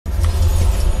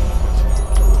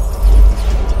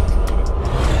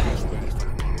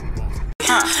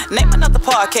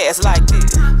podcast like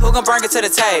this. Who gon' bring it to the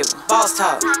table? Boss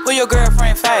talk. Who your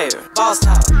girlfriend favorite? Boss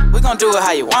talk. We gon' do it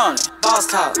how you want it. Boss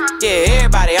talk. Yeah,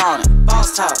 everybody on it.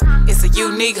 Boss talk. It's a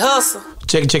unique hustle.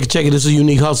 Check it. This is a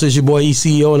Unique Hustle. It's your boy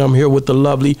ECO, and I'm here with the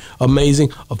lovely,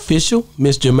 amazing, official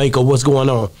Miss Jamaica. What's going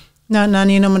on? None,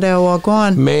 you know there walk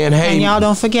on. Man, hey. And y'all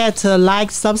don't forget to like,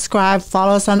 subscribe,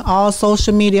 follow us on all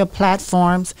social media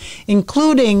platforms,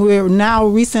 including we're now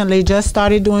recently just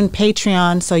started doing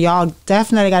Patreon, so y'all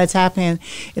definitely got to tap in.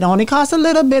 It only costs a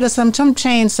little bit of some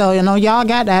change, so you know y'all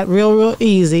got that real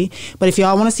easy. But if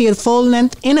y'all want to see the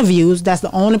full-length interviews, that's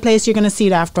the only place you're going to see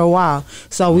it after a while.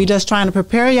 So we just trying to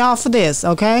prepare y'all for this,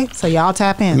 okay? So y'all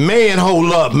tap in. Man,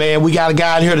 hold up, man. We got a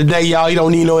guy in here today, y'all. He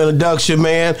don't need no introduction,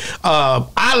 man.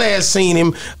 I last seen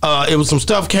him. It was some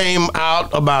stuff came out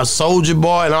about Soulja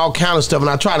Boy and all kind of stuff, and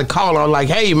I tried to call him. I was like,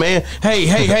 hey, man,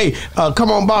 hey,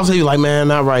 come on, boss. He was like, man,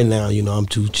 not right now. You know, I'm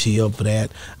too chill for that.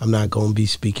 I'm not going to be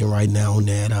speaking right now on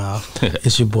that.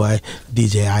 It's your boy,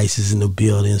 DJ Ice is in the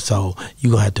building, so you're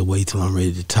going to have to wait till I'm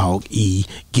ready to talk.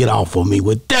 Get off of me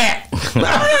with that.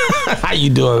 How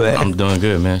you doing, man? I'm doing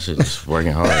good, man. Just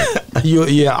working hard.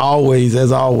 Yeah, always,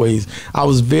 as always. I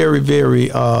was very,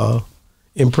 very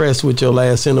impressed with your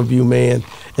last interview, man,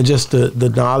 and just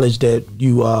the knowledge that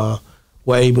you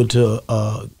were able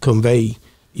to convey,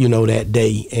 you know, that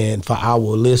day. And for our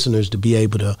listeners to be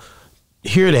able to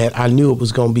hear that, I knew it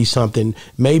was going to be something.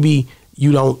 Maybe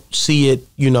you don't see it,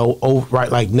 you know,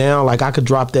 right like now. Like I could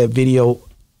drop that video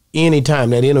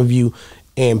anytime, that interview,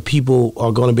 and people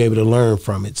are going to be able to learn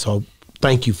from it. So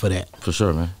thank you for that. For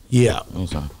sure, man. Yeah.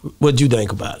 Anytime. What'd you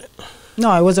think about it?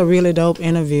 No, it was a really dope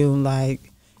interview. Like,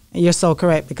 you're so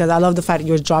correct, because I love the fact that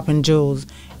you're dropping jewels.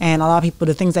 And a lot of people,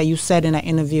 the things that you said in that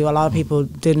interview, a lot of people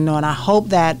didn't know. And I hope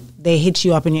that they hit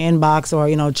you up in your inbox or,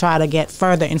 you know, try to get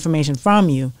further information from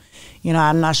you. You know,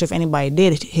 I'm not sure if anybody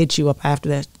did hit you up after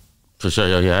that. For sure,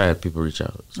 yeah, I had people reach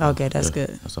out. So, okay, that's good.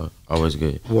 That's always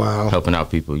good. Wow. Helping out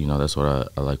people, you know, that's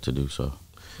what I like to do, so.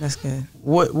 That's good.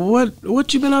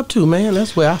 What you been up to, man?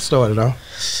 That's where I started off.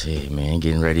 Shit, man,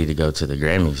 getting ready to go to the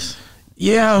Grammys.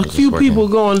 Yeah, a few people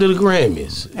going to the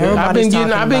Grammys. I've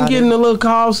been getting a little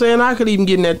call saying I could even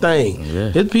get in that thing. Yeah.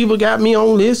 There's people got me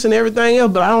on lists and everything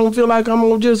else, but I don't feel like I'm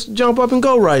gonna just jump up and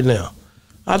go right now.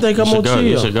 I think I'm gonna chill.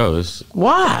 You should go.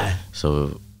 Why?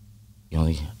 So,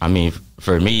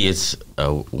 for me, it's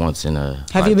a once in a.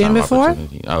 Have you been before?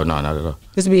 Oh no, not at all.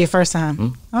 This will be your first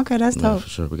time. Okay, that's dope. For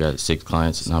sure, we got 6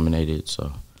 clients nominated.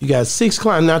 So you got 6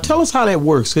 clients. Now tell us how that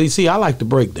works. Cause you see, I like to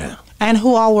break down. And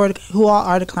who all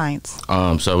are the clients?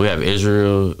 So we have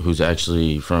Israel, who's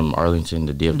actually from Arlington,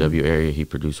 the DFW area. He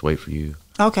produced "Wait for You."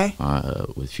 Okay.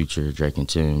 With Future, Drake, and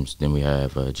Tim's. Then we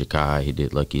have Jakai. He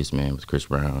did "Luckiest Man" with Chris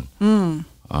Brown.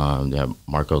 They have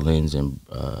Marco Linz and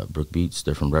Brooke Beats.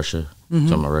 They're from Russia.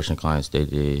 Some of my Russian clients, they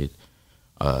did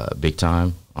 "Big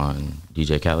Time" on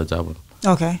DJ Khaled's album.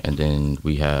 Okay. And then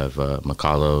we have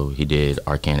Makalo. He did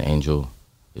 "Arcana Angel."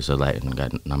 It's a Latin,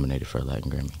 got nominated for a Latin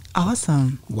Grammy.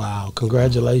 Awesome. Wow,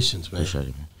 congratulations, man. Appreciate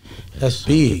it, man. That's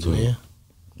big, man.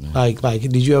 Yeah. Like,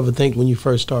 did you ever think when you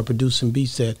first started producing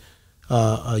beats that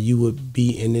you would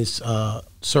be in this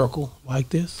circle like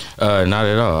this? Not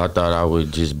at all. I thought I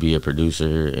would just be a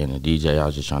producer and a DJ. I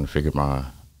was just trying to figure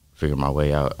my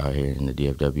way out here in the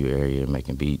DFW area,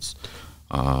 making beats.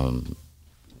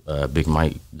 Big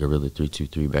Mike, Gorilla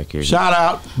 323 back here. Shout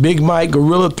out, Big Mike,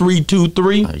 Gorilla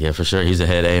 323. Yeah, for sure. He's the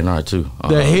head A&R too.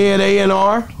 The head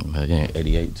A&R. Yeah,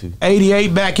 88 too.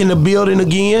 88 back in the building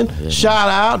again. Yeah, shout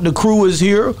out, the crew is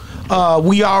here.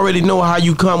 We already know how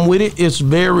you come with it. It's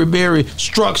very, very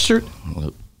structured.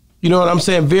 You know what I'm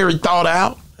saying? Very thought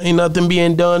out. Ain't nothing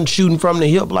being done shooting from the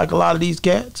hip like a lot of these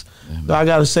cats. Yeah, so I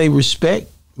gotta say respect,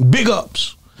 big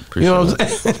ups. Appreciate you know what I'm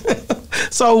saying?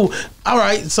 So, all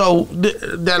right. So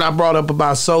that I brought up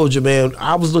about Soulja, man.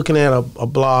 I was looking at a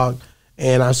blog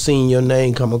and I seen your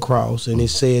name come across, and it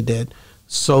said that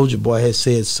Soulja Boy had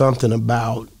said something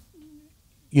about,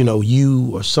 you know,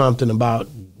 you or something about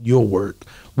your work.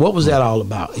 What was that all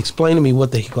about? Explain to me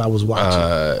what the heck I was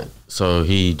watching. So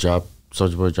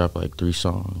Soulja Boy dropped like 3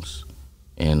 songs,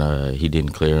 and he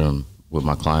didn't clear them with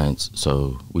my clients.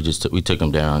 So we took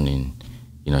him down, and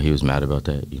you know he was mad about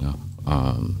that. You know.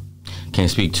 Can't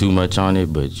speak too much on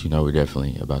it, but you know we're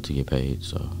definitely about to get paid.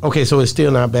 So okay, so it's still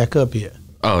not back up yet.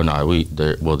 Oh no,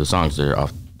 the songs they're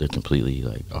off. They're completely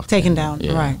like off. Taken down,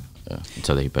 yeah, right? Yeah,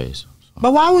 until they pay. So.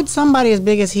 But why would somebody as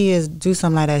big as he is do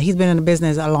something like that? He's been in the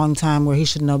business a long time, where he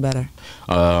should know better.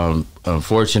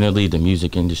 Unfortunately, the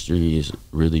music industry is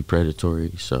really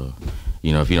predatory. So,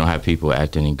 you know, if you don't have people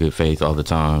acting in good faith all the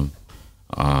time,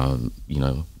 you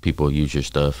know, people use your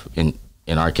stuff. In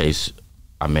our case,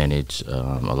 I manage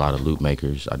a lot of loop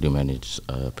makers. I do manage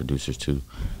producers too,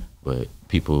 but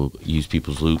people use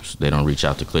people's loops. They don't reach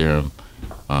out to clear them,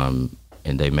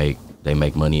 and they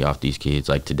make money off these kids.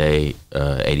 Like today,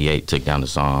 88 took down the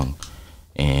song,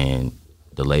 and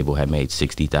the label had made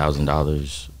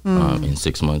 $60,000 in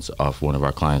 6 months off one of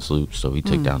our clients' loops. So we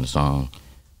took down the song.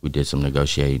 We did some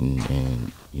negotiating,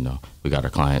 and we got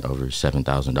our client over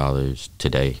 $7,000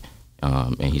 today,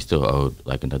 and he still owed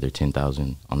like another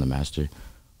 $10,000 on the master.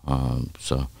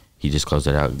 So he just closed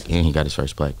it out, and he got his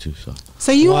first plaque too.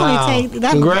 So you only take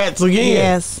that. Congrats again.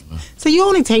 Yes. So you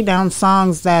only take down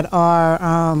songs that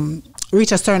are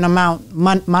reach a certain amount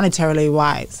monetarily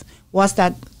wise. What's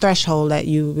that threshold that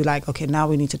you be like, okay, now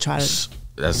we need to try to?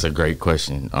 That's a great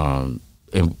question.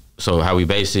 And so how we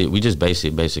base it, we just base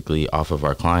it basically off of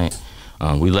our client.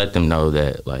 We let them know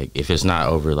that like if it's not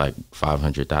over like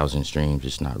 500,000 streams,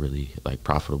 it's not really like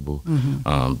profitable.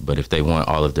 But if they want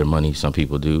all of their money, some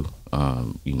people do.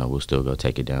 We'll still go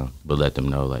take it down, but let them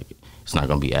know like it's not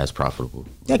going to be as profitable.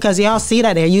 Yeah, because y'all see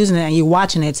that they're using it and you're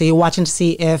watching it, so you're watching to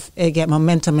see if it get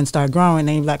momentum and start growing.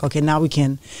 And you're like, okay, now we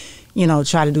can,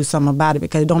 try to do something about it,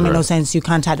 because it don't make no sense you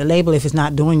contact the label if it's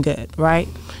not doing good, right?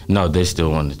 No, they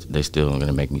still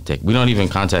gonna make me take. We don't even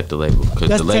contact the label because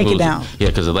the labels, take it down. Yeah,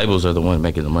 because the labels are the ones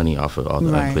making the money off of all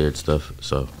the uncleared stuff.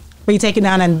 So, but you take it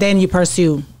down and then you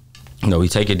pursue. No, we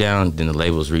take it down, then the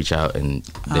labels reach out and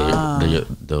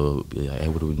they'll be like, hey,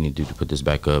 what do we need to do to put this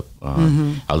back up?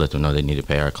 I'll let them know they need to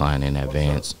pay our client in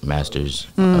advance, masters,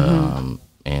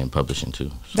 and publishing too.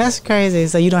 So. That's crazy.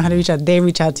 So you don't have to reach out; they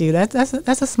reach out to you.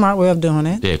 That's a smart way of doing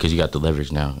it. Yeah, because you got the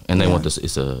leverage now, and they want this.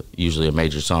 It's usually a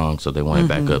major song, so they want it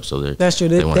back up. So that's true.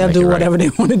 They'll do whatever they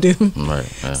want to do. Right.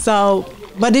 Yeah. So,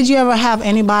 but did you ever have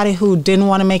anybody who didn't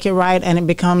want to make it right, and it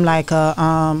become like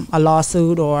a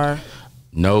lawsuit or?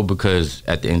 No, because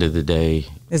at the end of the day,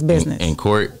 it's business. In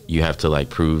court, you have to like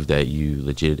prove that you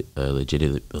legitimately.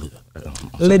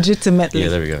 Yeah,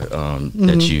 there we go.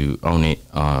 That you own it.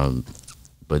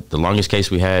 But the longest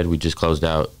case we had, we just closed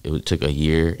out. It took a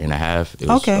year and a half. It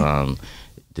was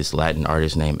this Latin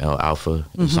artist named El Alfa.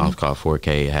 The song's called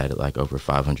 4K. It had like over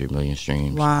 500 million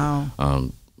streams. Wow.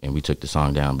 And we took the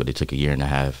song down, but it took a year and a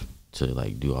half to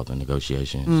like do all the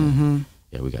negotiations. So,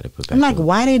 yeah, we got to put back. I'm like,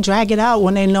 why they drag it out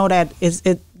when they know that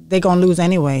they're gonna lose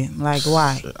anyway? Like,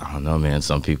 why? I don't know, man.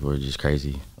 Some people are just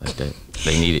crazy like that.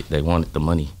 They need it. They want the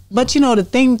money. But the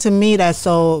thing to me that's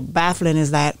so baffling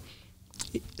is that,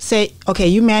 say, okay,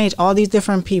 you manage all these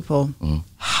different people.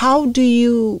 How do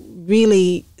you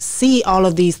really see all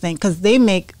of these things? Because they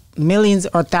make millions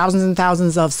or thousands and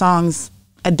thousands of songs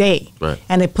a day, right?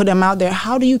 And they put them out there.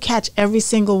 How do you catch every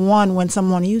single one when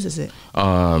someone uses it?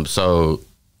 So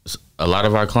a lot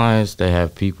of our clients, they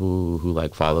have people who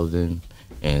like follow them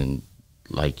and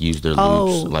like use their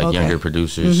loops, like younger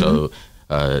producers. So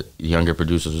younger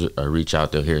producers reach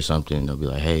out, they'll hear something, they'll be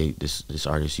like, hey, this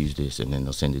artist used this, and then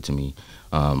they'll send it to me.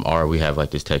 Or we have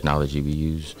like this technology we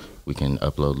use. We can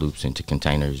upload loops into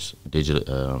containers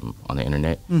digital on the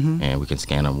internet, and we can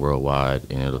scan them worldwide,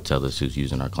 and it'll tell us who's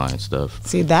using our client stuff.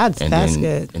 See, that's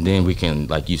good. And then we can,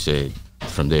 like you said,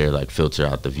 from there, like filter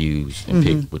out the views and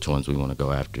pick which ones we want to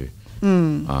go after,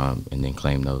 and then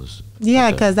claim those.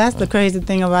 Yeah, because that's the crazy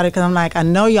thing about it. Because I'm like, I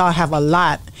know y'all have a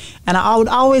lot, and I would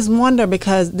always wonder,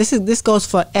 because this goes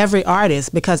for every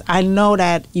artist. Because I know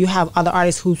that you have other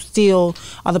artists who steal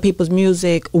other people's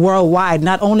music worldwide,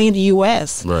 not only in the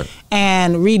U.S. Right.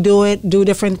 And redo it, do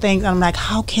different things. And I'm like,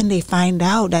 how can they find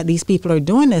out that these people are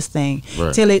doing this thing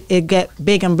till it get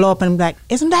big and blow up? And I'm like,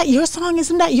 isn't that your song?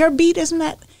 Isn't that your beat? Isn't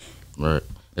that? Right.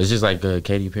 It's just like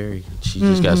Katy Perry. She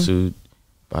just got sued.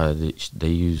 They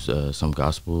use some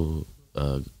gospel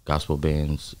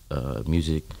bands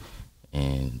music,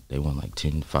 and they won like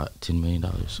 $10 million,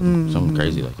 something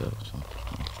crazy like that. So.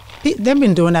 They've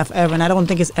been doing that forever, and I don't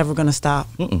think it's ever going to stop.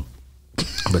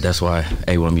 But that's why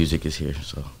A1 Music is here,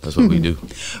 so that's what we do.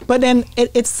 But then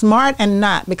it's smart and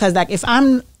not, because like if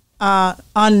I'm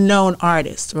unknown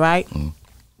artist, right, and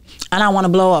I want to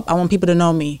blow up, I want people to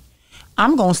know me,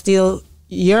 I'm going to steal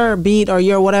your beat or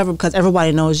your whatever because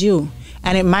everybody knows you.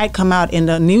 And it might come out in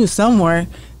the news somewhere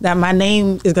that my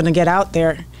name is going to get out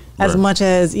there. As much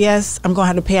as, yes, I'm going to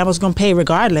have to pay. I was going to pay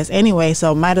regardless anyway,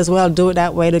 so might as well do it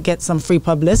that way to get some free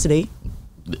publicity.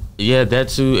 Yeah, that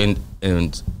too.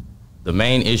 And the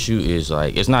main issue is,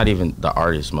 like, it's not even the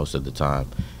artist most of the time.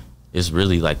 It's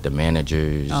really, like, the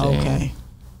managers and,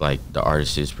 like, the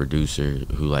artist's producer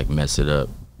who, like, mess it up,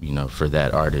 for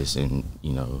that artist and,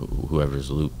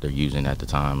 whoever's loop they're using at the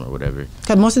time or whatever.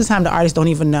 Because most of the time the artists don't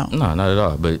even know. No, not at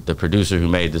all. But the producer who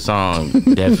made the song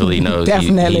definitely knows. he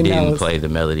didn't play the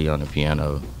melody on the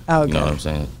piano. Okay. You know what I'm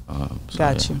saying?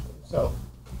 Got you. So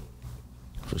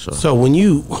for sure. So when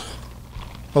you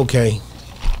go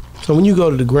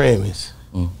to the Grammys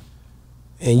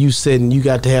and you said you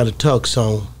got to have the tux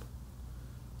on,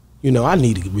 you know, I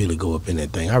need to really go up in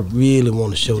that thing. I really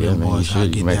want to show them boys how to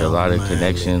get you make down a lot of mine,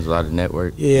 connections, man. a lot of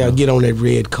network. Yeah, I get on that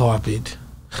red carpet,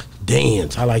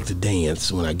 dance. I like to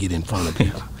dance when I get in front of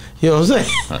people. You know what I'm saying?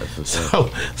 Right, for sure.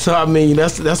 So I mean,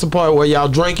 that's the part where y'all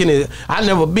drinking it. I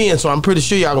never been, so I'm pretty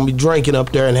sure y'all gonna be drinking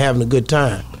up there and having a good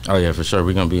time. Oh yeah, for sure.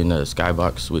 We're gonna be in the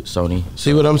skybox with Sony.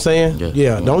 See what I'm saying?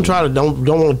 Yeah. Don't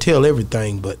want to tell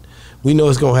everything, but we know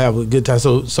it's gonna have a good time.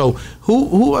 So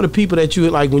who are the people that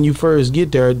you like when you first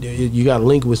get there? You got to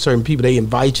link with certain people. They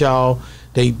invite y'all.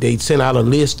 They send out a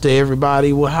list to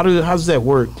everybody. Well, how does that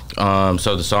work?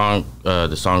 So the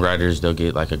songwriters, they'll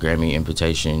get like a Grammy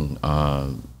invitation,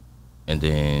 and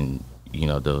then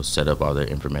they'll set up all their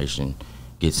information,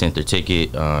 get sent their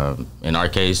ticket. In our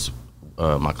case,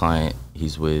 my client,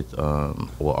 he's with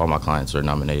all my clients are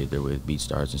nominated. They're with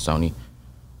BeatStars and Sony.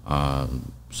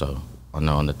 So I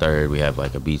know on the 3rd we have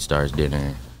like a BeatStars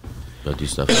dinner. Go do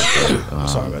stuff like that.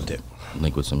 Sorry about that.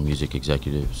 Link with some music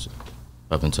executives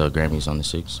up until Grammys on the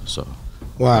 6th. So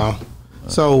wow.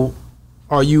 So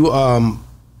are you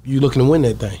looking to win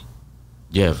that thing?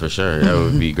 Yeah, for sure. That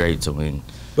would be great to win.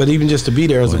 But even just to be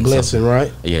there is a blessing, right?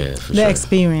 Yeah, for the sure.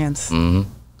 experience. I'm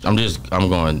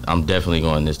definitely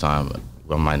going this time.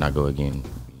 I might not go again.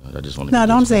 I just want to. No,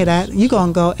 don't say that. You're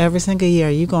going to go every single year.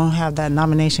 You're going to have that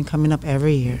nomination coming up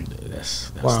every year.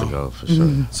 That's Wow. the goal for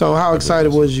sure. So how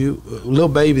excited was you? Lil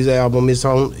Baby's album, It's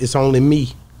Only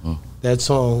Me. That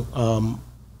song.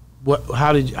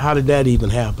 How did that even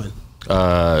happen?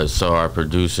 So our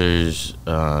producers,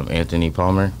 Anthony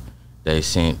Palmer, they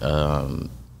sent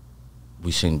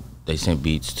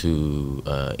beats to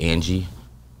Angie.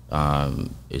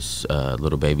 It's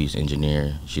Lil Baby's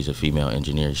engineer. She's a female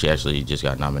engineer. She actually just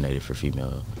got nominated for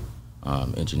Female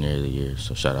Engineer of the Year,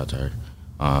 so shout out to her.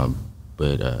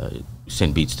 But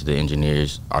send beats to the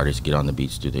engineers. Artists get on the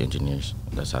beats to the engineers.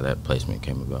 That's how that placement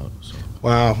came about. So.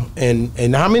 Wow.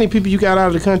 And how many people you got out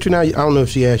of the country now? I don't know if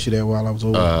she asked you that while I was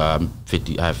over. I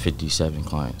have 57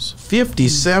 clients.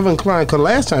 57 clients. Because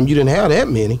last time you didn't have that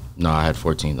many. No, I had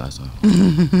 14 last time.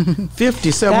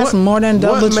 57. That's more than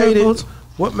double, tripled.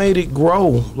 What made it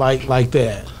grow like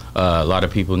that? A lot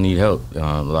of people need help.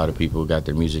 A lot of people got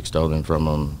their music stolen from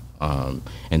them.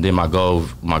 And then my goal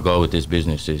with this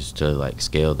business is to like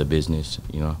scale the business,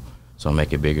 so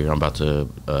make it bigger. I'm about to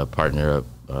partner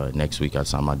up next week. I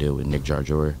signed my deal with Nick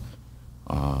Jarjor.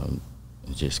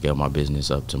 Just scale my business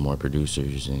up to more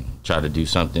producers and try to do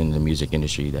something in the music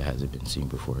industry that hasn't been seen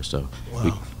before. So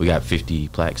wow. we got 50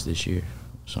 plaques this year.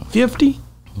 So 50?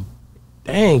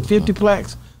 Dang, 50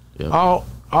 plaques. Yep.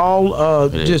 All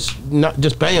just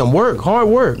bam, hard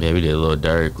work. Yeah, we did Lil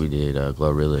Durk, we did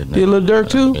Glorilla. Did Lil Durk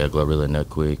too? Yeah, Glorilla, Nut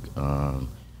Quick.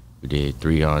 We did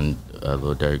 3 on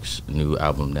Lil Durk's new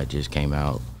album that just came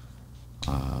out.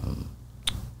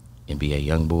 NBA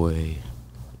Youngboy,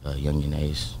 Young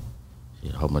Ace,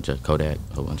 a whole bunch of Kodak,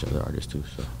 a whole bunch of other artists too.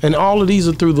 So. And all of these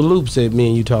are through the loops that me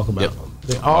and you talk about. Yep.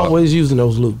 They're always using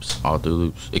those loops. All through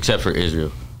loops, except for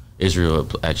Israel. Israel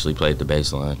actually played the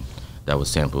bass line that was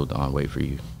sampled on Wait For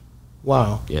You.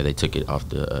 Wow. Yeah, they took it off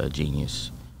the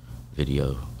Genius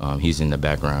video. He's in the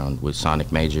background with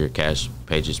Sonic Major, Cash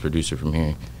Page's producer from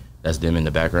here. That's them in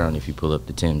the background. If you pull up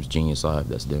the Tim's Genius Live,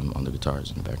 that's them on the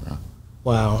guitars in the background.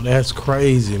 Wow, that's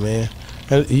crazy, man.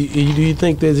 And do you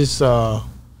think that it's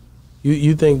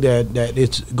you think that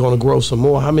it's going to grow some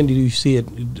more? How many do you see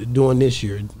it doing this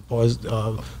year, or as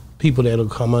people that'll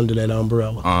come under that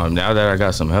umbrella? Now that I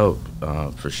got some help,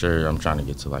 for sure, I'm trying to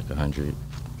get to like 100.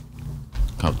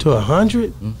 To 100?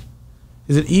 Mm-hmm.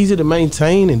 Is it easy to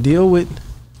maintain and deal with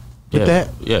that?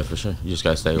 Yeah, for sure. You just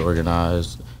gotta stay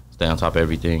organized, stay on top of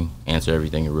everything, answer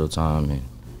everything in real time, and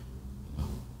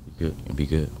be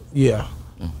good. Yeah,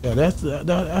 that's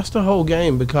the whole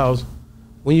game. Because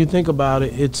when you think about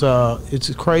it,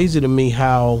 it's crazy to me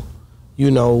how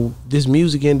this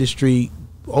music industry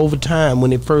over time,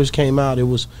 when it first came out, it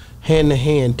was hand to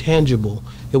hand, tangible.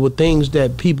 It were things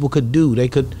that people could do.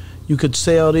 You could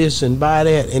sell this and buy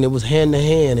that, and it was hand to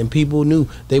hand, and people knew.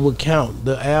 They would count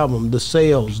the album, the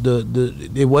sales.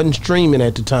 It wasn't streaming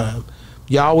at the time.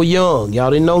 Y'all were young.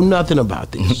 Y'all didn't know nothing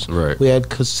about this. Right. We had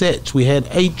cassettes. We had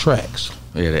 8 tracks.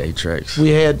 We had 8 tracks. We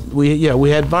had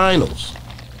vinyls.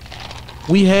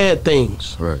 We had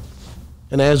things. Right.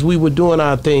 And as we were doing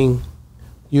our thing,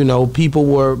 people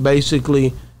were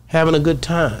basically having a good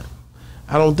time.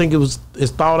 I don't think it was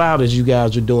as thought out as you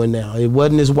guys are doing now. It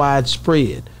wasn't as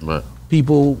widespread. Right.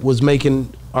 People was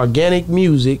making organic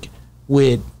music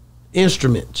with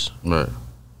instruments. Right.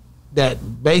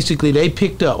 that basically they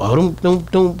picked up. Oh,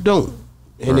 don't.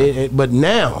 And Right. but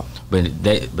now,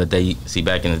 But they see,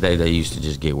 back in the day, they used to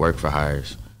just get work for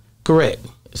hires. correct.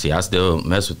 See, I still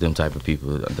mess with them type of people,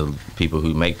 the people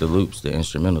who make the loops, the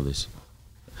instrumentalists.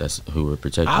 That's who we're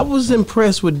protecting. I was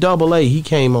impressed with Double A. He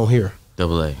came on here.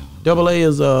 Double A. Double A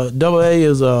is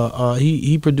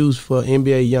he produced for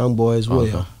NBA YoungBoy as well,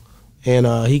 Okay.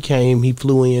 and he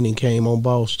flew in and came on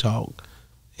Boss Talk,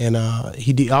 and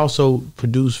he also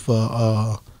produced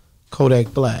for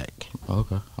Kodak Black.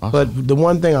 Okay. Awesome. But the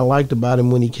one thing I liked about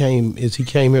him when he came is he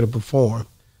came here to perform,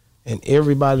 and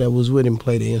everybody that was with him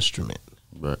played an instrument,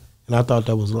 Right. and I thought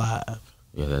that was live.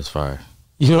 Yeah, that's fire.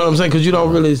 You know what I'm saying? Because you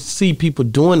don't really see people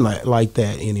doing like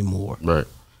that anymore. Right.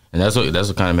 And that's what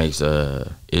kind of makes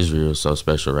Israel so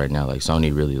special right now. Like,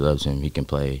 Sony really loves him. He can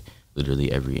play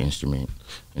literally every instrument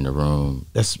in the room.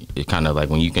 That's It kind of like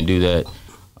when you can do that,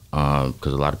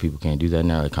 because a lot of people can't do that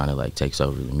now. It kind of like takes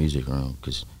over the music room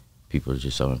because people are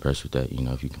just so impressed with that. You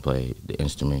know, if you can play the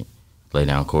instrument, lay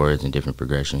down chords and different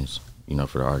progressions, you know,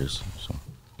 for the artist. So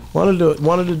one of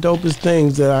the dopest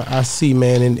things that I see,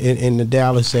 man, in the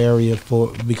Dallas area,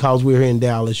 because we're here in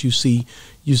Dallas, you see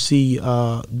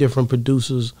different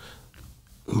producers.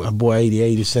 My boy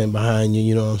 80 Cent behind you,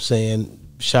 you know what I'm saying?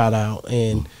 Shout out.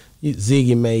 And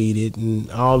Ziggy made it,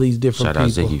 and all these different shout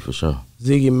people. out Ziggy for sure.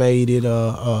 Ziggy made it.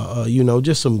 You know,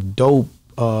 just some dope.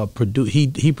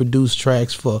 He produced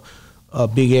tracks for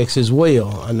Big X as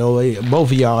well. I know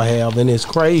both of y'all have, and it's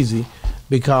crazy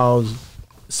because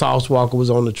Sauce Walker was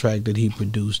on the track that he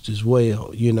produced as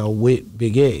well. You know, with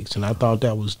Big X, and I thought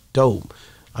that was dope.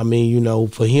 I mean, you know,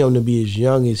 for him to be as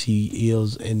young as he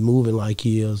is and moving like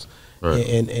he is, Right.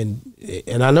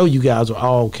 and I know you guys are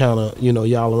all kind of, you know,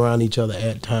 y'all around each other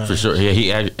at times. For sure.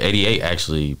 Yeah, 88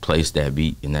 actually placed that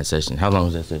beat in that session. How long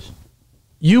was that session?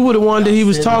 You were the one that he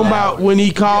was talking about when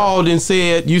he called and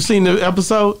said, "You seen the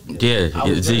episode?" Yeah.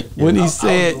 When he I was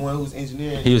said the one who was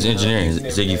engineering. He was engineering.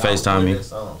 Ziggy FaceTimed me.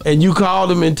 and you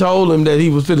called him and told him that he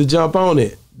was finna jump on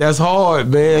it. That's hard,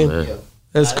 man. Yeah.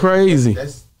 That's crazy.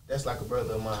 That's like a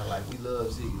brother of mine. Like, we love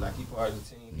Ziggy. Like, he part of the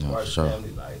team. He No, part of the sure. family.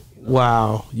 Like, you know.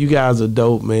 Wow, you guys are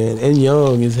dope, man, and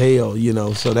young as hell. You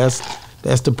know, so that's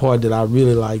the part that I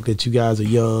really like. That you guys are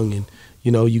young, and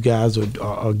you know, you guys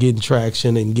are getting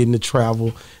traction and getting to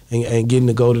travel and getting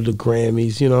to go to the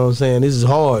Grammys. You know what I'm saying? This is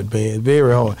hard, man,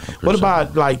 very hard. What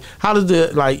about like how does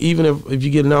even if you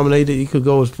get nominated, you could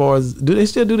go as far as, do they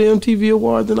still do the MTV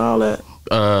Awards and all that?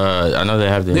 I know they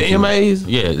have the AMAs?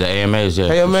 Yeah, the AMAs. Yeah,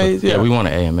 AMAs, yeah. We won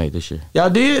an AMA this year. Y'all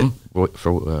did? Wait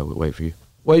for you.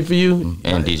 Wait for you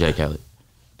And DJ Khaled.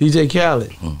 DJ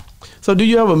Khaled. So do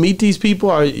you ever meet these people,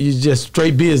 or you just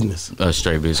straight business?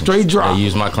 Straight business. Straight drop. They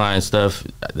use my client stuff.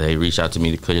 They reach out to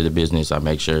me to clear the business. I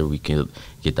make sure we can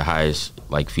get the highest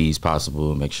fees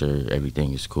possible. Make sure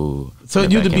everything is cool. So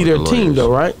it Get used to back be in their with the team, lawyers.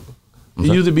 though, right? It sorry?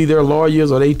 used to be their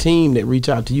lawyers or their team that reach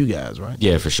out to you guys, right?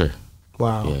 Yeah, for sure.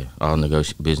 Wow. Yeah, all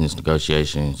business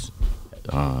negotiations.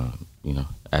 You know,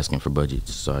 asking for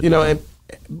budgets. So You know, and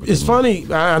it's funny.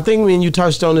 I think when you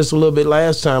touched on this a little bit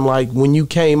last time, like when you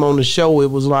came on the show, it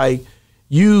was like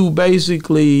you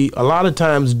basically a lot of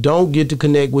times don't get to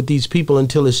connect with these people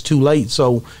until it's too late.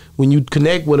 So when you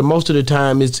connect with them, most of the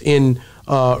time it's it's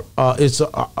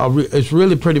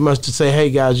really pretty much to say, hey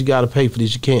guys, you got to pay for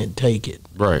this. You can't take it.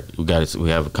 right. We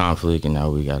have a conflict, and now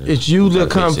we got to. It's usually a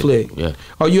conflict. Yeah.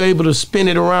 Are you able to spin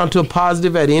it around to a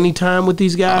positive at any time with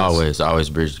these guys? Always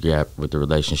bridge the gap with the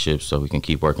relationships so we can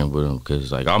keep working with them,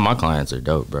 because like all my clients are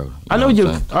dope, bro. I know what you.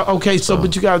 I'm saying? Okay, so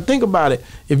but you got to think about it.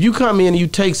 If you come in and you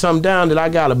take something down that I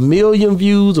got 1 million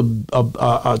views,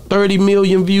 30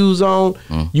 million views on,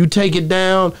 you take it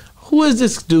down. Who is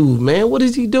this dude, man? What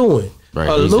is he doing? Right,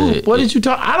 A he's loop? What did you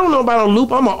talk? I don't know about a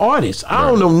loop. I'm an artist. I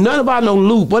don't know nothing about no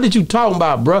loop. What did you talking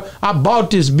about, bro? I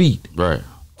bought this beat. Right.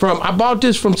 I bought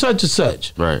this from such and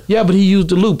such. Right. Yeah, but he used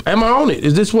the loop. Am I on it?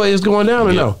 Is this way it's going down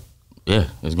or no? Yeah,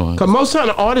 it's going. Because most time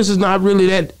the artist is not really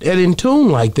that in tune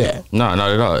like that. No,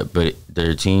 not at all. But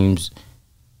their teams.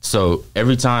 So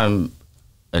every time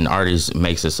an artist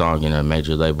makes a song and a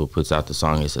major label puts out the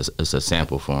song, it's a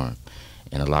sample form,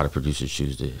 and a lot of producers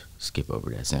choose to skip over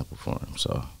that sample form.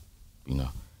 So, you know,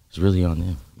 it's really on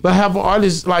them. But have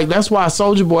artists like that's why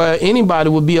Soulja Boy or anybody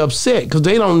would be upset because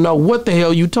they don't know what the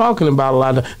hell you talking about a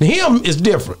lot of. Him is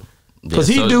different because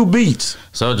he do beats.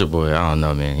 Soulja Boy, I don't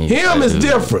know, man. Him is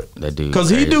different. That dude, because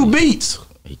he do beats.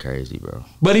 He crazy, bro.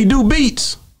 But he do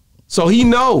beats, so he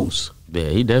knows. Yeah,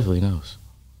 he definitely knows.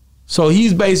 So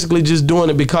he's basically just doing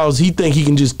it because he think he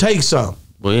can just take some.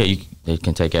 Well, yeah, they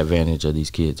can take advantage of these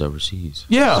kids overseas.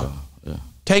 Yeah. So, yeah.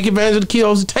 Take advantage of the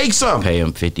kids and take some. Pay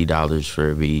them $50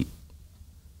 for a beat.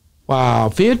 Wow,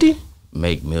 50?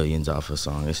 make millions off a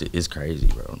song. It's crazy,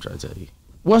 bro. I'm trying to tell you.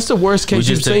 What's the worst case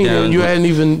you've seen? And you hadn't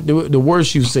even the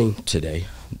worst you've seen today.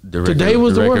 Today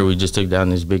was the record worst. We just took down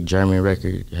this big German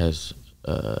record. It has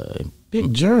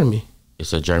Big German.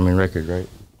 It's a German record, right?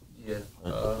 Yeah.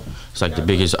 It's like the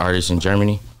biggest artist in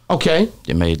Germany. Okay.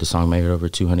 The song made over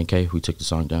 200K. We took the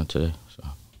song down today, so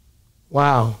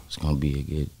Wow. it's gonna be a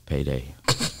good payday.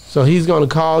 So he's gonna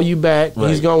call you back. Right.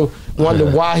 He's gonna wonder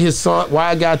why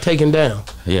it got taken down.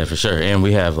 Yeah, for sure. And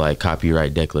we have like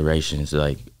copyright declarations,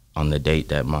 like on the date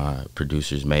that my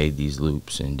producers made these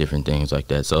loops and different things like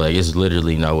that. So like, it's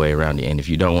literally no way around it. And if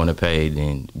you don't want to pay,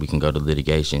 then we can go to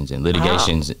litigations. And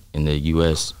litigations in the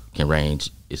U.S. can range.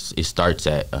 It starts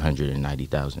at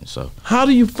 190,000. So How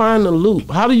do you find the loop?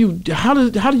 How do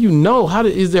you know?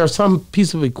 Is there some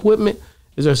piece of equipment?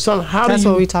 Is there some? That's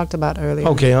what we talked about earlier.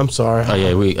 Okay, I'm sorry. oh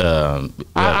yeah, we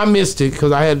I missed it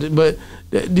because I had. But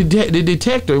the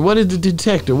detector. What is the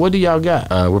detector? What do y'all got?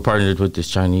 we're partnered with this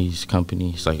Chinese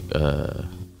company. It's like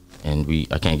and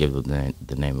I can't give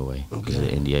the name away because of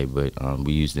the NDA, but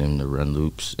we use them to run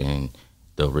loops, and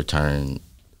they'll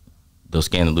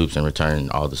scan the loops and return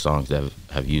all the songs that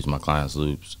have used my client's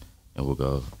loops, and we'll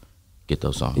go get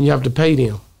those songs. And you have to pay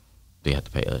them. They have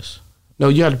to pay us. No,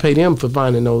 you have to pay them for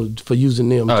finding those, for using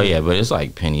them. Oh too. yeah, but it's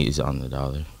like pennies on the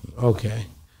dollar. Okay.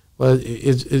 Well,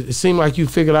 it seemed like you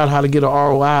figured out how to get an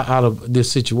ROI out of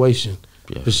this situation.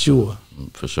 Yeah, For sure.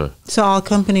 For sure. So all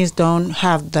companies don't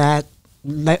have that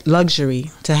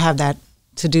luxury to have that,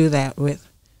 to do that with.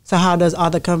 So how does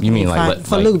other companies You mean like find,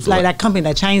 for loops, like that company,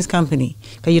 that Chinese company,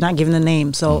 because you're not giving the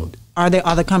name. So are there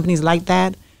other companies like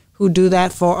that who do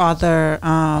that for other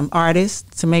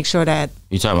artists to make sure that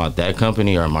You talking about that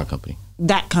company or my company?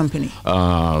 that company?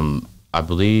 I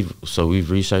believe so.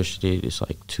 We've researched it. It's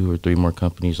like 2 or 3 more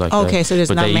companies like that. Okay, so there's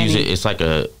but not they many. use it. It's like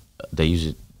they use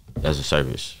it as a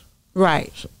service. Right.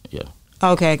 So, yeah.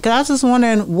 Okay, because I was just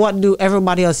wondering, what do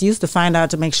everybody else use to find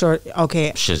out to make sure,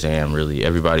 okay. Shazam, really.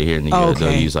 Everybody here in the US, they'll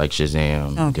Okay. use like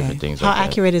Shazam, Okay. different things How like that.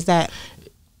 accurate is that?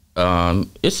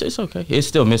 It's okay. It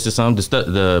still misses some.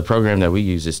 The program that we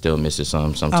use, it still misses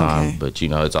some sometimes. Okay. But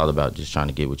it's all about just trying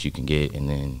to get what you can get, and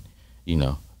then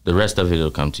the rest of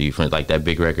it'll come to you. For like that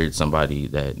big record, somebody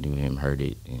that knew him heard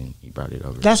it and he brought it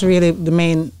over. That's really the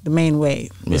main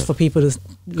way is Yeah. for people to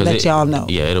let y'all know.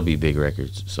 Yeah, it'll be big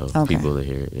records, so Okay. people will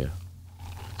hear it. Yeah.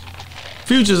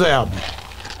 Future's album.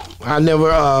 I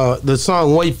never the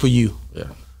song "Wait for You."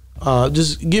 Yeah.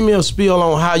 Just give me a spiel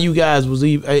on how you guys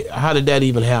how did that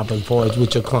even happen for us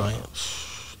with your client?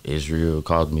 Israel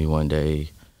called me one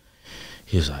day.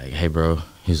 He was like, "Hey, bro."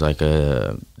 He's like,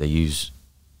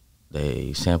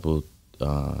 they sampled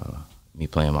me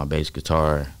playing my bass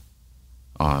guitar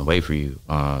on "Wait for You,"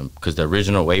 because the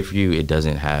original "Wait for You," it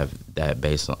doesn't have that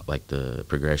bass, like the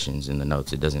progressions in the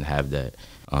notes. It doesn't have that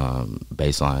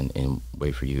bass line in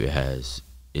 "Wait for You." It has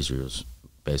Israel's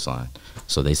bass line.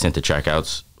 So they sent the track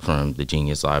outs from the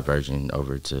Genius Live version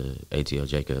over to ATL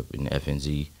Jacob and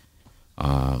FNZ,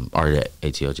 or the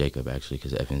ATL Jacob actually,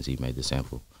 because FNZ made the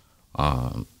sample,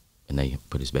 and they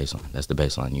put his bass line. That's the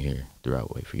bass line you hear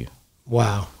throughout "Wait for You."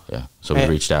 Wow. Yeah. So we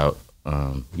reached out.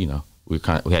 We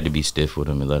had to be stiff with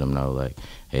them and let them know, like,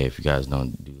 hey, if you guys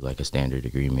don't do like a standard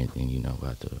agreement, then we'll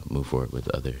have to move forward with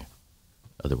other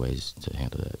ways to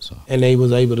handle that. So. And they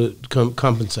was able to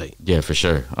compensate. Yeah, for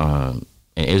sure. And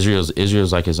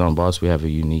Israel's like his own boss. We have a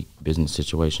unique business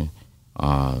situation.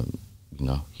 I'm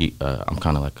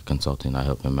kind of like a consultant. I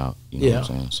help him out. You know what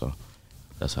I'm saying? So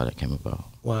that's how that came about.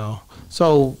 Wow.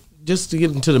 So just to get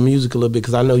into the music a little bit,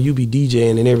 because I know you be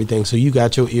DJing and everything, so you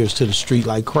got your ears to the street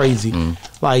like crazy.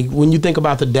 Like when you think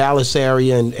about the Dallas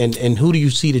area and who do you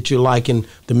see that you're liking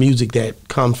the music that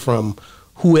comes from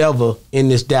whoever in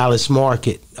this Dallas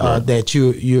market that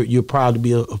you're proud to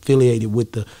be affiliated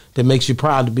with, that makes you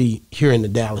proud to be here in the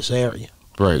Dallas area?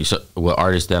 Right. So what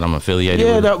artists that I'm affiliated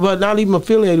with? Yeah, but not even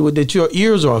affiliated with, that your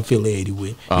ears are affiliated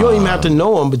with. You don't even have to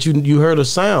know them, but you heard a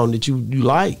sound that you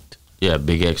liked. Yeah,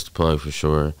 Big X to plug for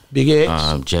sure. Big X?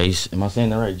 Jace. Am I saying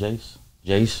that right? Jace?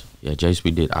 Yeah, Jace. We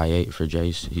did I-8 for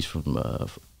Jace. He's from, I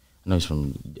know he's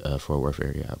from Fort Worth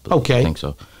area. I believe. Okay. I think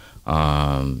so.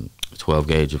 12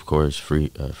 gauge, of course. Free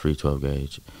 12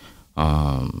 gauge.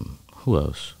 Who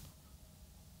else?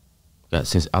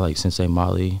 I like Sensei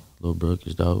Molly. Lil Brook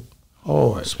is dope.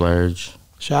 Oh, Splurge.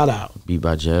 shout out. Beat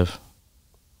by Jeff.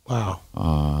 Wow.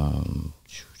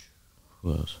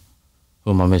 Who else?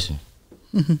 Who am I missing?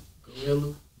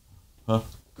 Gorilla. Huh?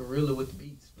 Gorilla with the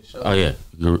beats, for sure. Oh yeah,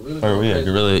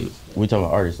 Gorilla. We talking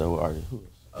about artists though. What artists? Who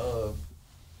else?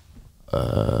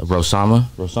 Rosama,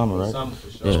 right? Osama,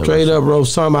 for sure. Yeah. Straight up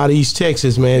Rosama out of East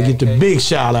Texas, man. Get the big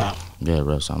shout out. Yeah,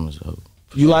 Rosama's dope.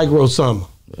 You like Rosama?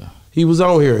 Yeah. He was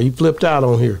on here. He flipped out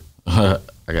on here. I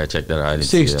gotta check that out. I didn't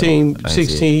see 16, that. I didn't see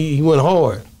 16. He went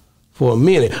hard for a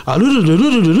minute. Oh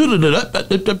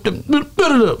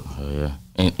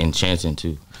yeah, and chanting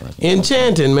too. Like,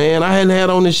 Enchanting, man. I hadn't had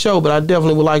on this show, but I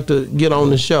definitely would like to get on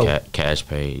the show. Cash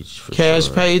Page. For Cash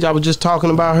sure. Page. I was just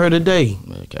talking about her today.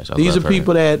 Yeah, Cash, These are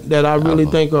people that I really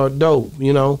think are dope.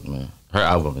 You know, Man. Her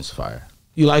album is fire.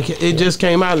 you like it? It just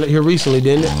came out here recently,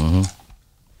 didn't it? Mm-hmm.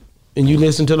 And you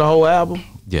listened to the whole album?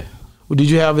 Yeah. Well, did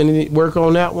you have any work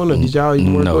on that one, or did y'all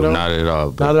even work No, with her? not at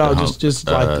all. Not at all. Just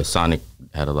like it. Sonic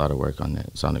had a lot of work on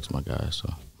that. Sonic's my guy,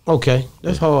 so Okay,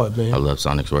 that's hard, I man. love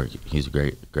Sonic's work. He's a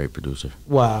great producer.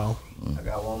 Wow. I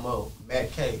got one more.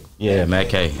 Matt K. Yeah, Matt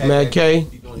K. Matt K.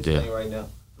 He doing his Yeah. thing right now.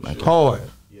 Matt K. Hard.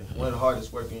 Yeah, one of the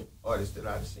hardest working artists that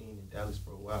I've seen in Dallas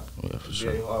for a while. Yeah, for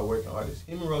Very sure. hard working artist.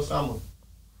 Him and Rosama.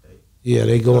 Yeah,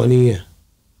 they going in.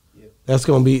 Yeah. That's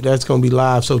gonna be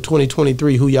live. So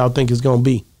 2023, who y'all think is gonna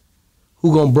be?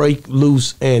 Who gonna break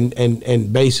loose and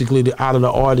basically out of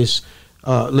the artists?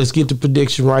 Let's get the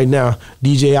prediction right now.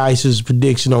 DJ Ice's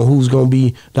prediction on who's gonna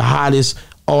be the hottest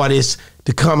artist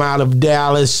to come out of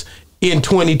Dallas in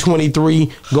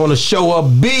 2023. Gonna show up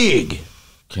big.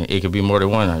 It could be more than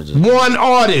one. Or just, One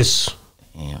artist.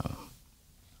 damn.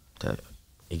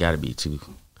 It got to be two.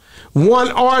 One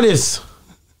artist.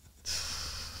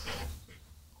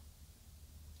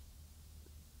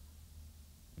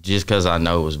 Just because I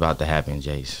know it was about to happen,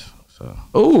 Jace. So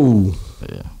Ooh.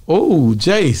 yeah, Ooh,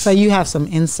 Jace. So you have some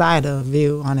insider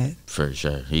view on it. for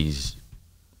sure. He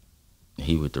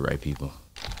with the right people.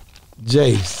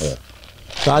 Jace. Yeah.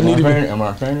 So I need to Am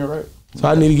I saying it right? so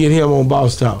I need to get him on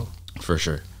Boss Talk. For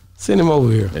sure. Send him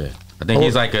over here. Yeah. I think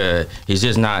he's like he's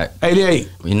just not, 88.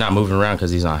 he's not moving around because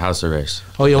he's on house arrest.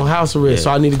 Oh, you on house arrest. Yeah. So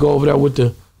I need to go over there with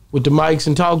the mics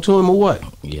and talk to him or what?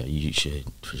 Yeah, you should,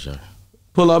 for sure.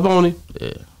 Pull up on him.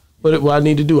 Yeah. What I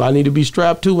need to do? I need to be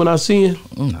strapped too when I see him.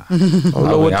 Nah. I don't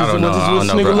know what this nigga bro. I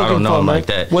looking don't know for, him man. like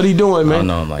that. What he doing, man? I don't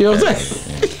know him like you know that. what I'm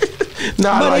saying?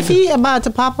 Nah, But like if he about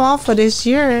to pop off for this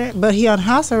year, but he on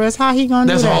house arrest, how he gonna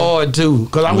that's do that? hard too.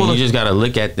 Cause I I mean, want you to. just gotta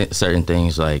look at certain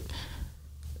things like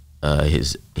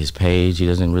his page. He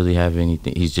doesn't really have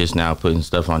anything. He's just now putting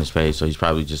stuff on his page, so he's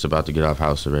probably just about to get off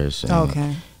house arrest. And,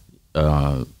 Okay.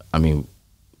 I mean,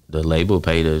 the label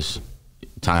paid us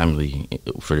timely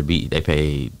for the beat. They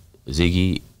paid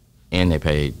Ziggy and they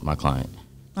paid my client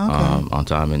Okay. on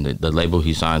time. And the label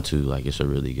he signed to, like, it's a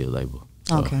really good label.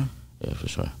 So, Okay. yeah, for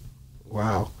sure.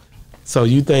 Wow. So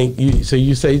you think you? So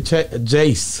you say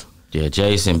Jace? Yeah,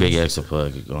 Jason, Big X a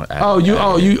plug. Going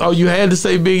You had to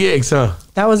say Big X, huh?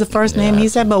 That was the first name Yeah. he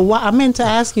said, but why, I meant to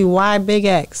ask you why Big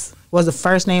X was the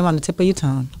first name on the tip of your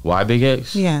tongue. Why Big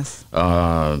X? Yes.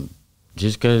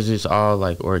 Just because it's all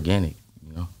like organic,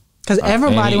 you know. Because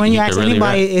everybody, and when he you could ask really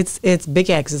anybody, it's Big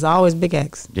X. It's always Big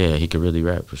X. Yeah, he could really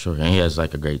rap for sure, and he has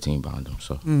like a great team behind him.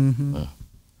 So Mm-hmm.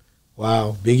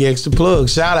 Wow, Big X the plug.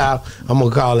 Shout out. I'm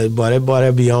gonna call it, boy.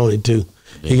 That be on it too.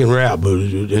 He can rap, but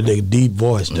that nigga deep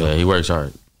voice though. yeah, he works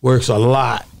hard. Works a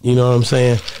lot. You know what I'm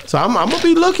saying? So I'm gonna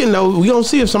be looking though. We gonna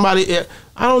see if somebody.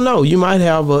 I don't know. You might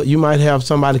have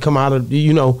somebody come out of.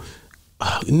 You know,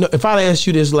 if I'd asked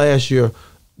you this last year,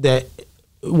 that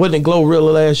wasn't it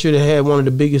Glorilla last year that had one of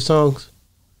the biggest songs?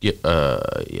 Yeah,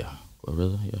 yeah. Well,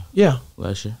 really? Yeah. Yeah.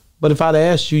 Last year. But if I'd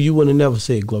asked you, you wouldn't have never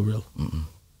said Glorilla.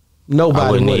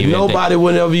 Nobody wouldn't would. even Nobody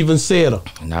would have even said her.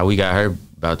 Now we got her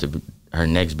about to be her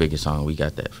next biggest song. We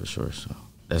got that for sure. So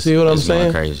that's See what I'm it's going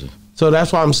saying? Crazy. So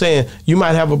that's why I'm saying you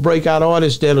might have a breakout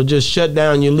artist that'll just shut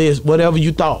down your list, whatever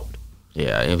you thought.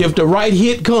 Yeah. If the right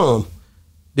hit come,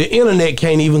 the internet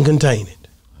can't even contain it.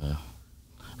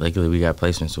 Luckily, we got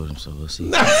placements with him, so we'll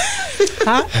see.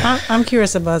 I'm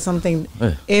curious about something.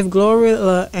 Yeah. If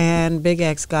Glorilla and Big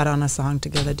X got on a song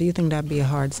together, do you think that'd be a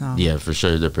hard song? Yeah, for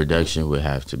sure. The production would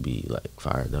have to be like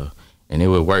fire though, and it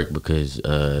would work because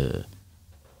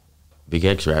Big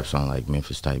X raps on like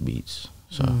Memphis type beats.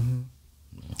 So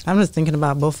I'm just thinking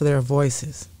about both of their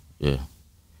voices. yeah,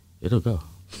 it'll go.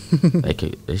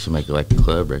 They should make it like a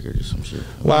club record or some shit.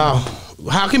 Wow.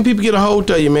 How can people get a hold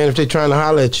of you, man, if they're trying to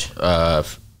holler at you?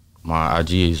 My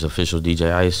IG is official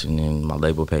DJ Ice, and then my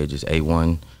label page is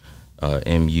A1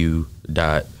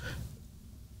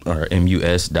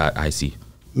 mus.ic.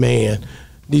 Man,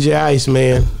 DJ Ice,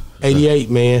 man. 88,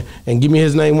 man. And give me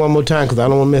his name one more time because I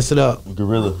don't want to mess it up.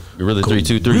 Gorilla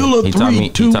 323. Gorilla He taught me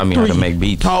how to 323. make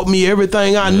beats. Taught me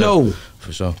everything I know.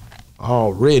 For sure.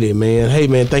 Already, man. Hey,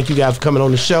 man, thank you guys for coming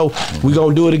on the show. We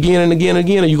going to do it again and again and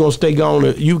again, or you going to stay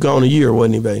gone? You gone a year,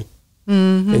 wasn't he, babe?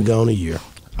 Been gone a year.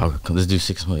 Let's do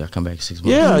 6 months. I'll come back 6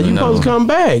 months. Yeah, you supposed to come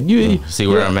back. You See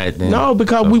where I'm at then. No,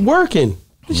 because we working.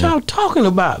 What y'all talking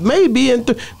about? Maybe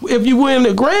if you win the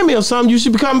Grammy or something, you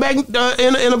should come back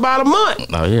in about a month.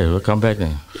 Oh yeah, we'll come back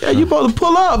then. Yeah, you supposed to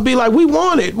pull up, be like, we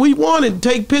want it.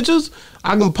 Take pictures.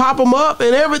 I can pop them up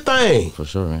and everything. For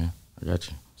sure, man. I got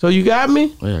you. So you got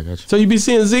me? Oh, yeah, I got you. So you be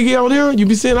seeing Ziggy on there? You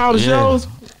be seeing all the shows?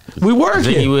 We working.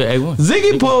 Ziggy with A1.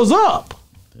 Ziggy pulls up.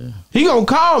 Yeah. He gonna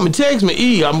call me, text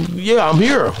me, I'm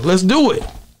here. Let's do it.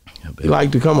 He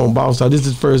like to come on Boss Talk. This is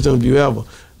his first interview ever.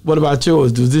 What about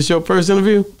yours? Is this your first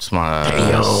interview? It's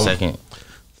my second.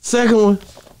 Second one?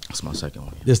 It's my second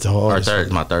one. This the hardest. Or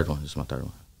third. My third one. This is my third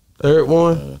one. Third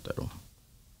one? Third one.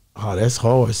 Oh, that's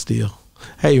hard still.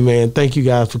 Hey, man, thank you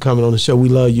guys for coming on the show. We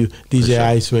love you, DJ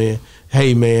Ice, man.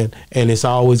 Hey, man, and it's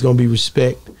always going to be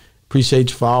respect.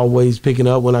 Appreciate you for always picking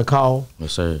up when I call.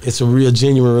 Yes, sir. It's a real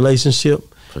genuine relationship.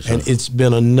 For sure. And it's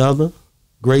been another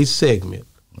great segment.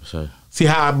 Yes, sir. See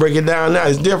how I break it down now?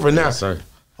 It's different now. Yes, sir.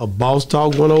 A Boss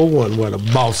Talk 101 where the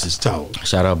bosses talk.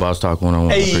 Shout out Boss Talk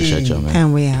 101. Hey. I appreciate y'all, man.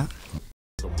 And we out.